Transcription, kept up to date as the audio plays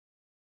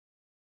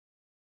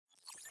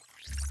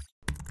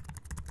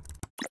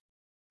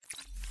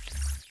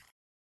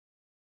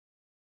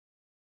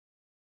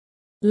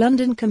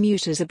London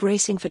commuters are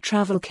bracing for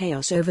travel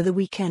chaos over the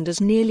weekend as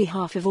nearly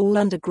half of all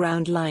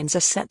underground lines are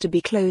set to be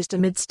closed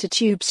amidst a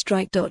tube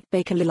strike.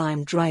 Bakerloo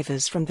line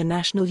drivers from the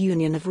National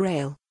Union of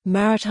Rail,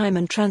 Maritime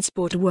and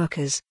Transport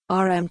Workers,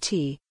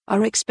 RMT,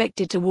 are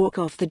expected to walk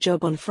off the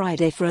job on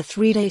Friday for a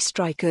 3-day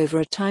strike over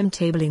a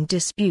timetabling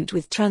dispute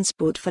with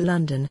Transport for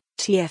London,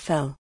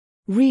 TfL.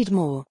 Read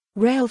more.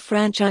 Rail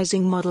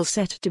franchising model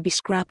set to be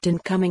scrapped in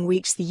coming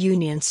weeks. The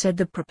union said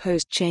the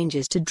proposed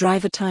changes to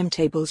driver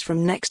timetables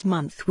from next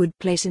month would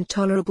place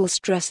intolerable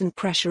stress and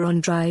pressure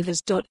on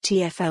drivers.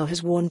 TfL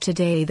has warned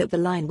today that the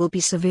line will be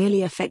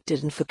severely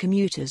affected and for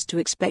commuters to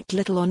expect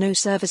little or no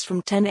service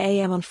from 10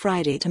 a.m. on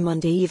Friday to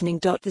Monday evening.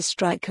 The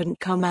strike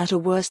couldn't come at a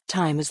worse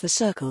time as the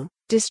Circle,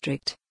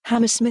 District,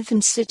 Hammersmith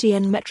and City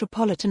and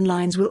Metropolitan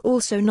lines will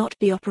also not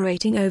be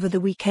operating over the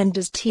weekend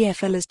as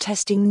TfL is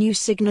testing new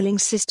signalling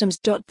systems.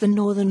 The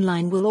Northern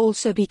line will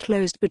also be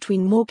closed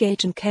between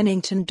Moorgate and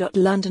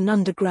Kennington.London.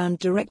 Underground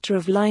Director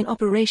of Line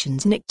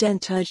Operations Nick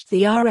Dent urged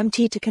the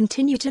RMT to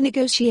continue to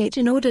negotiate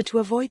in order to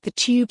avoid the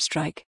tube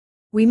strike.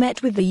 "We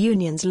met with the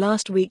unions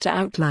last week to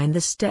outline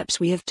the steps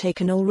we have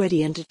taken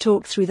already and to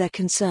talk through their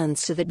concerns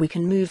so that we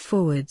can move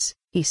forwards,"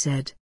 he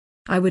said.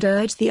 "I would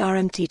urge the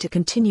RMT to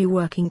continue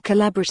working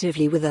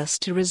collaboratively with us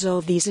to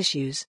resolve these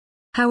issues."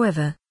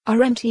 However,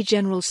 RMT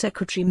General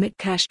Secretary Mick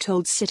Cash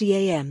told City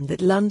A.M. that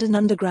London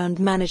Underground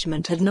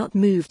management had not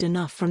moved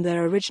enough from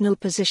their original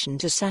position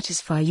to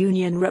satisfy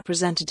union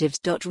representatives.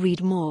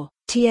 Read more.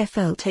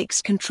 TfL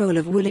takes control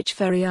of Woolwich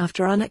Ferry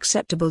after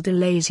unacceptable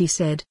delays. He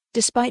said,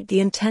 despite the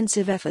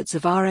intensive efforts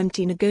of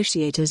RMT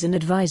negotiators and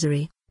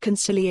advisory,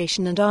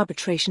 Conciliation and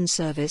Arbitration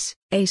Service,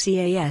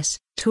 ACAS,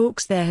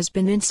 talks, there has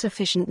been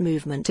insufficient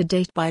movement to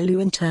date by LU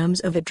in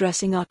terms of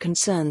addressing our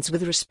concerns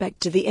with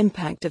respect to the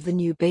impact of the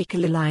new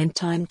Bakerloo line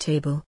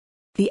timetable.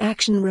 The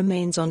action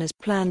remains on as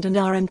planned and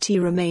RMT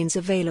remains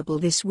available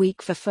this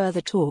week for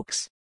further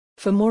talks.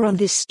 For more on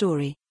this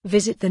story,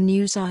 visit the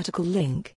news article link.